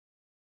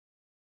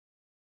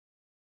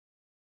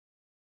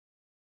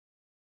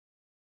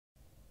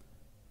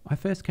I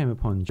first came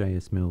upon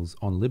J.S. Mill's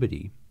On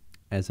Liberty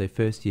as a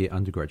first-year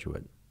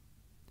undergraduate.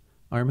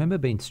 I remember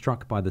being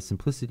struck by the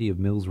simplicity of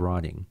Mill's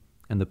writing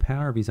and the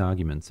power of his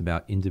arguments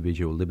about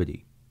individual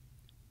liberty.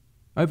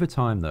 Over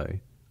time, though,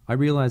 I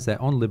realised that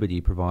On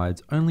Liberty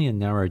provides only a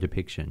narrow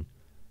depiction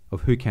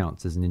of who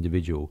counts as an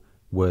individual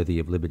worthy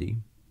of liberty.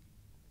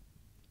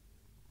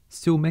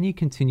 Still, many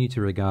continue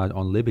to regard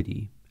On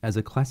Liberty as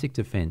a classic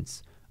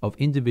defence of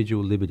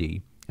individual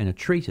liberty and a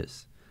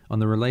treatise on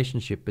the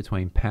relationship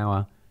between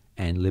power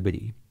and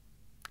liberty.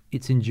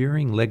 Its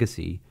enduring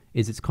legacy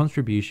is its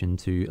contribution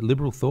to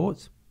liberal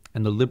thought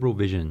and the liberal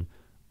vision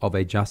of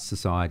a just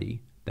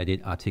society that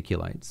it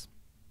articulates.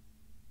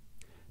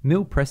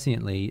 Mill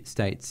presciently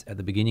states at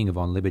the beginning of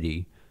On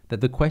Liberty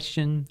that the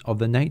question of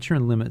the nature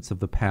and limits of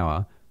the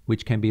power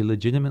which can be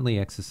legitimately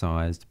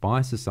exercised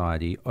by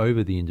society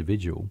over the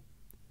individual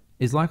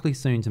is likely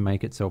soon to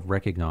make itself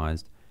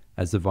recognised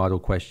as the vital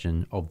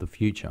question of the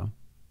future.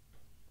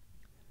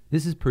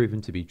 This has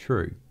proven to be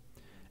true,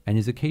 and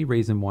is a key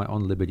reason why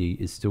On Liberty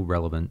is still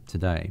relevant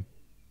today.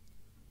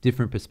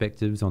 Different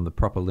perspectives on the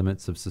proper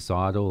limits of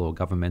societal or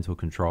governmental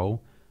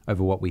control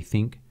over what we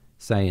think,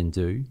 say and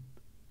do,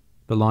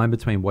 the line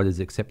between what is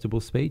acceptable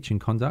speech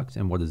and conduct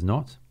and what is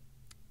not,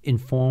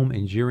 inform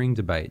enduring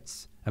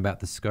debates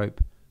about the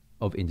scope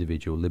of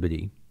individual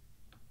liberty.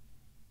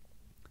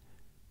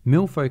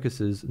 Mill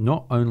focuses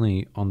not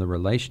only on the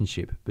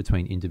relationship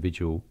between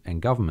individual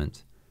and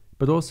government,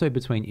 but also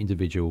between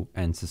individual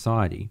and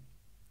society.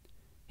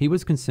 He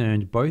was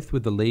concerned both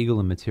with the legal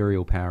and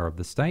material power of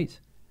the state,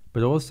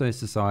 but also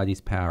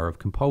society's power of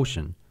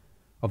compulsion,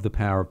 of the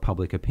power of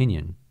public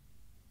opinion.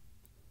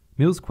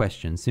 Mill's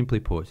question,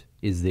 simply put,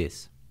 is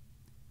this: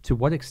 to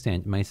what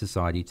extent may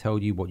society tell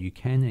you what you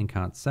can and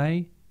can't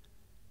say,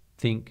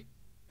 think,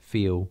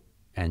 feel,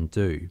 and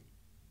do?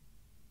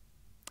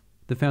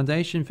 The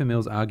foundation for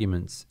Mill's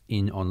arguments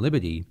in On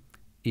Liberty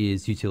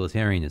is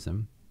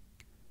utilitarianism.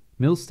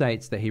 Mill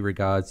states that he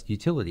regards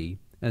utility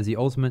as the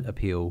ultimate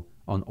appeal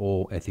on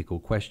all ethical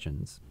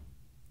questions.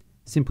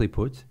 Simply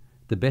put,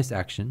 the best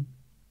action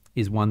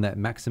is one that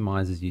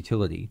maximizes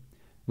utility,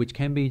 which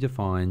can be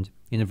defined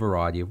in a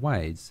variety of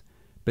ways,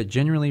 but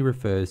generally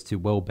refers to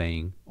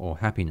well-being or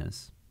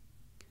happiness.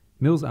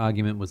 Mill's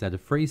argument was that a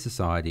free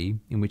society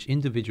in which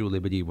individual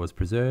liberty was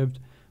preserved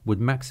would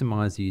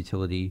maximize the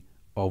utility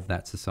of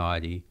that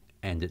society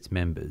and its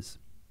members.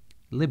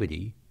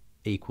 Liberty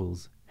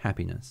equals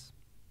happiness.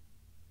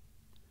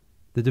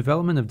 The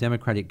development of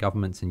democratic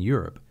governments in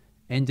Europe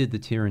ended the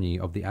tyranny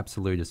of the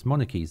absolutist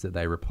monarchies that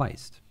they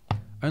replaced,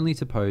 only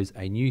to pose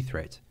a new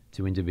threat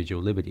to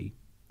individual liberty,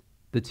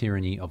 the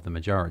tyranny of the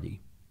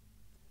majority.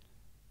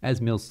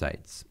 As Mill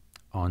states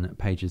on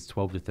pages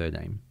 12 to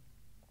 13,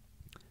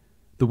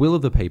 the will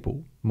of the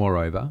people,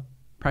 moreover,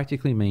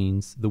 practically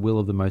means the will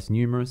of the most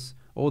numerous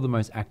or the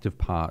most active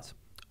part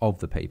of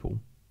the people,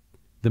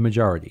 the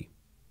majority.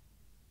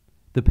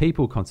 The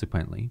people,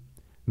 consequently,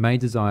 may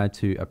desire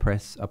to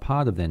oppress a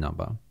part of their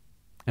number,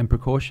 and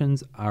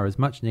precautions are as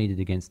much needed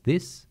against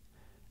this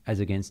as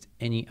against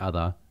any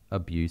other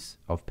abuse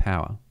of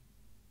power.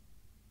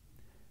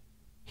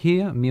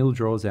 Here, Mill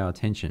draws our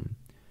attention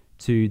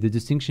to the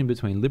distinction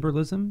between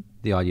liberalism,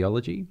 the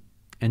ideology,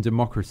 and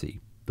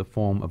democracy, the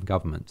form of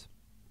government.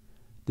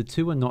 The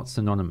two are not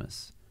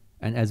synonymous,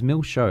 and as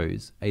Mill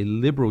shows, a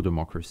liberal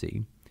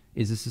democracy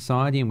is a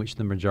society in which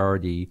the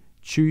majority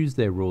choose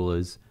their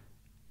rulers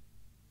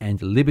and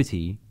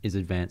liberty is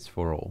advanced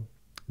for all,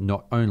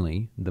 not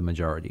only the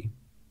majority.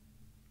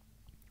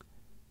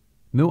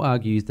 Mill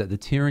argues that the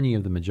tyranny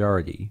of the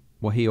majority,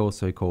 what he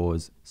also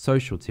calls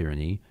social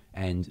tyranny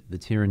and the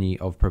tyranny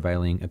of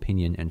prevailing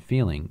opinion and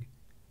feeling,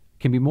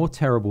 can be more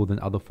terrible than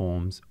other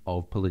forms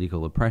of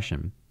political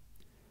oppression.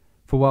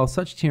 For while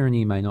such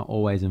tyranny may not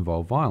always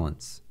involve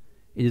violence,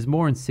 it is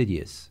more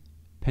insidious,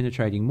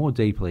 penetrating more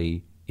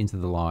deeply into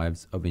the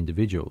lives of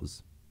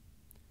individuals.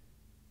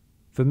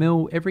 For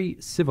Mill, every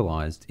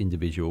civilized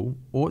individual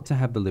ought to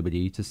have the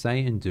liberty to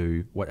say and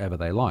do whatever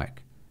they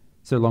like,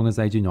 so long as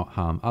they do not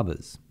harm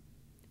others.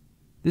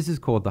 This is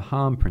called the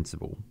harm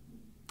principle.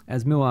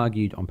 As Mill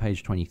argued on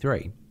page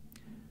 23,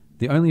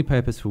 the only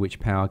purpose for which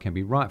power can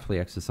be rightfully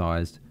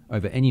exercised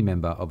over any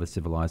member of a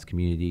civilized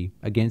community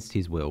against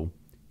his will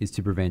is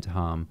to prevent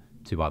harm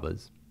to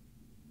others.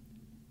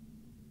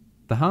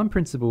 The harm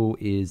principle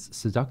is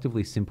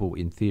seductively simple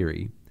in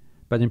theory,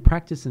 but in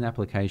practice and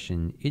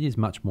application it is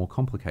much more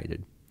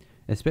complicated,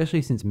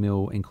 especially since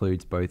Mill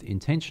includes both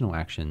intentional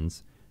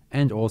actions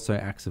and also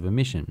acts of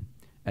omission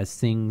as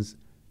things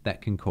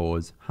that can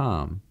cause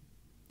harm.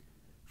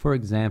 For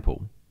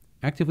example,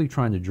 actively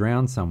trying to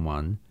drown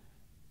someone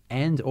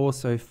and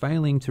also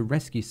failing to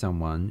rescue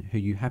someone who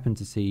you happen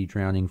to see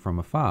drowning from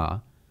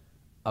afar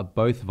are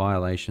both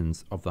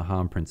violations of the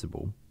harm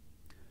principle.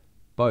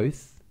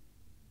 Both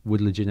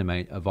would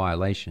legitimate a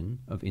violation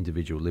of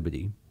individual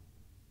liberty.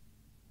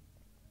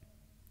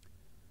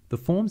 The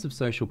forms of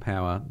social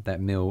power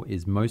that Mill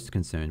is most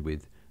concerned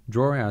with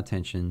draw our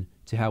attention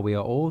to how we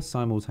are all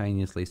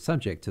simultaneously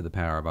subject to the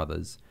power of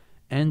others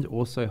and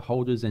also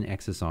holders and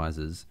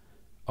exercisers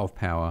of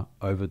power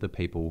over the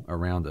people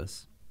around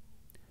us.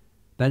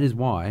 That is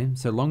why,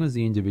 so long as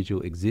the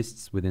individual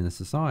exists within a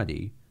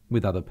society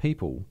with other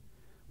people,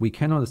 we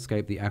cannot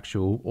escape the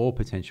actual or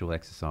potential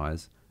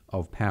exercise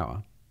of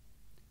power.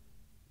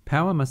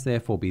 Power must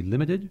therefore be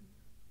limited,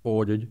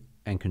 ordered,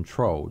 and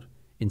controlled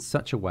in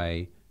such a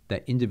way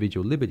that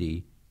individual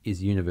liberty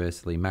is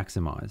universally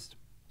maximized.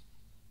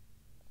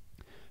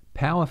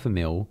 Power for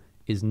Mill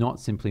is not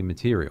simply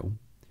material,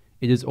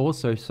 it is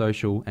also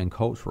social and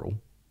cultural.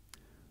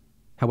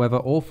 However,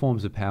 all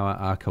forms of power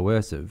are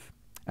coercive,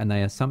 and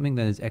they are something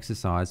that is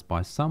exercised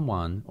by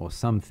someone or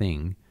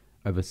something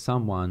over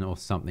someone or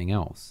something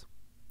else.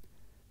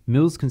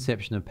 Mill's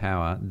conception of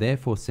power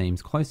therefore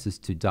seems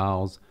closest to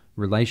Dahl's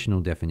relational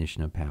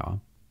definition of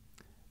power.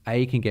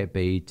 A can get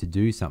B to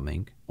do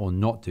something or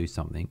not do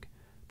something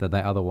that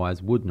they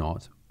otherwise would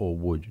not or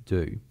would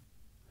do.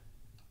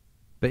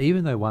 But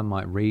even though one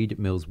might read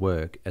Mill's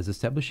work as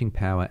establishing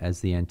power as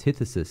the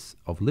antithesis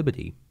of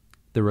liberty,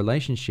 the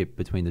relationship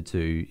between the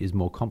two is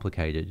more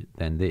complicated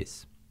than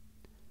this.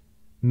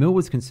 Mill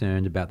was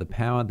concerned about the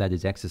power that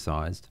is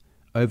exercised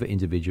over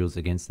individuals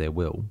against their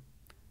will,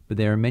 but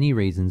there are many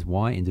reasons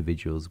why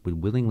individuals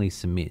would willingly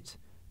submit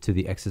to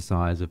the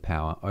exercise of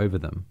power over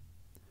them.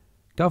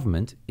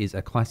 Government is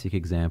a classic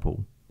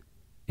example.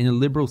 In a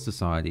liberal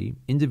society,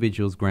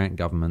 individuals grant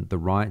government the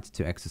right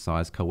to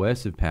exercise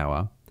coercive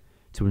power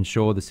to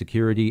ensure the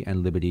security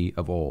and liberty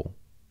of all.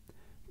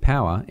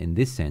 Power, in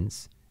this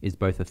sense, is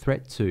both a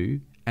threat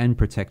to and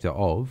protector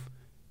of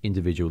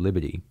individual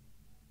liberty.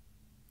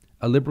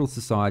 A liberal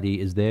society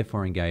is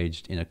therefore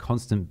engaged in a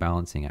constant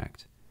balancing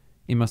act.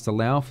 It must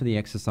allow for the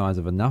exercise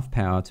of enough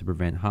power to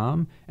prevent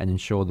harm and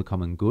ensure the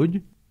common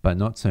good, but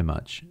not so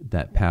much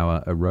that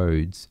power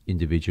erodes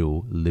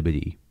individual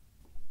liberty.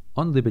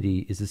 On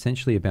liberty is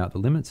essentially about the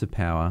limits of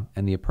power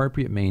and the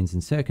appropriate means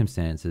and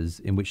circumstances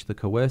in which the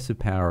coercive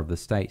power of the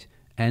state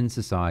and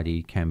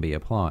society can be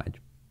applied.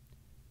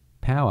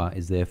 Power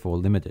is therefore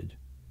limited.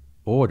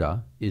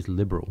 Order is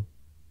liberal.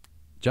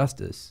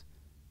 Justice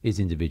is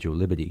individual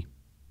liberty.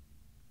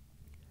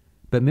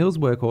 But Mill's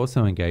work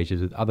also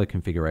engages with other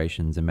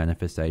configurations and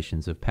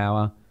manifestations of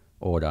power,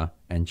 order,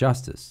 and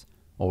justice,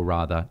 or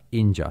rather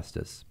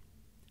injustice.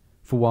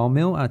 For while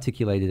Mill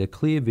articulated a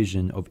clear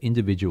vision of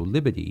individual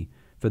liberty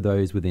for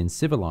those within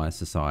civilized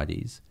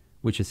societies,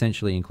 which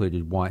essentially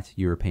included white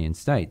European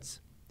states,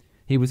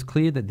 he was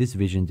clear that this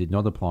vision did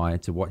not apply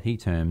to what he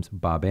terms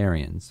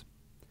barbarians.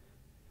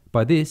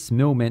 By this,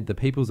 Mill meant the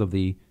peoples of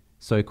the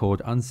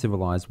so-called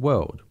uncivilized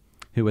world,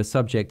 who were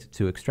subject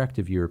to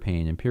extractive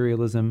European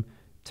imperialism,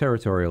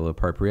 territorial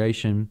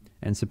appropriation,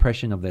 and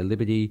suppression of their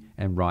liberty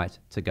and right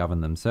to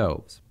govern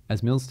themselves.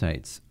 As Mill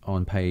states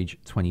on page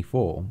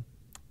 24,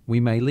 we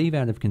may leave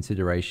out of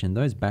consideration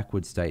those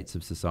backward states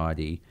of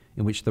society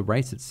in which the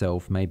race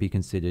itself may be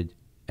considered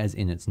as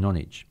in its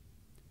nonage.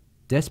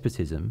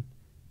 Despotism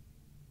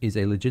is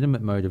a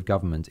legitimate mode of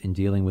government in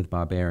dealing with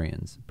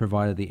barbarians,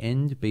 provided the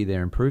end be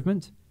their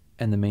improvement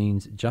and the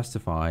means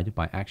justified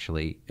by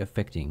actually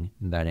effecting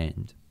that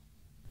end.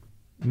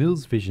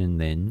 Mill's vision,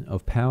 then,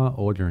 of power,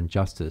 order, and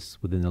justice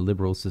within a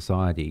liberal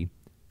society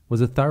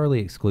was a thoroughly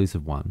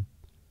exclusive one.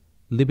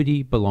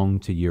 Liberty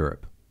belonged to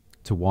Europe,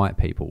 to white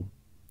people.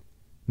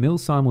 Mill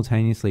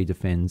simultaneously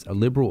defends a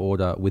liberal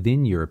order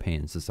within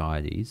European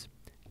societies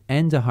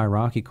and a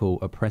hierarchical,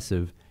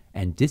 oppressive,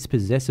 and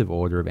dispossessive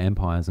order of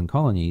empires and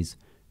colonies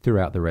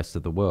throughout the rest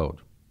of the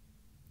world.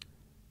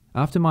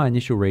 After my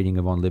initial reading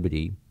of On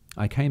Liberty,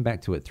 I came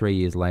back to it 3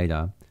 years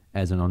later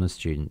as an honours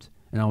student,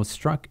 and I was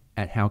struck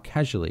at how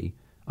casually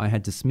I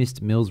had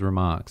dismissed Mill's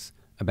remarks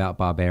about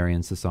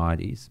barbarian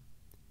societies,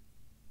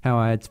 how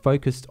I had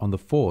focused on the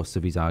force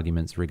of his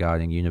arguments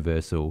regarding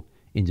universal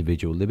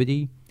individual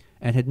liberty,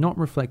 and had not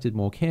reflected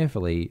more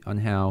carefully on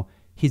how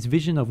his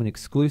vision of an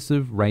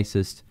exclusive,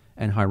 racist,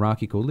 and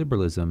hierarchical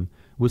liberalism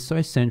was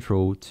so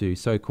central to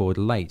so-called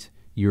late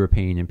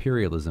European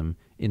imperialism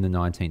in the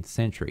 19th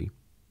century.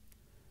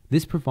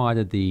 This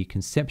provided the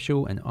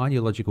conceptual and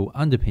ideological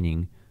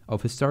underpinning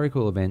of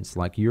historical events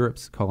like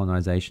Europe's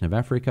colonization of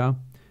Africa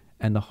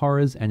and the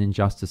horrors and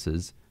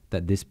injustices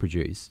that this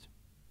produced.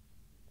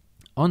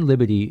 On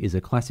Liberty is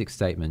a classic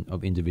statement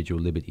of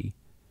individual liberty,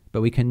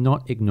 but we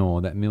cannot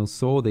ignore that Mill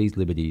saw these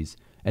liberties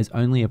as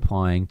only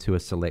applying to a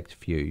select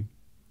few.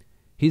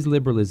 His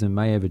liberalism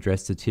may have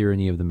addressed the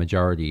tyranny of the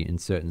majority in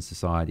certain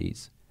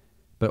societies,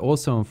 but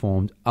also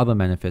informed other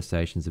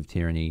manifestations of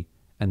tyranny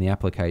and the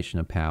application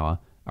of power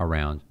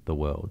around the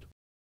world.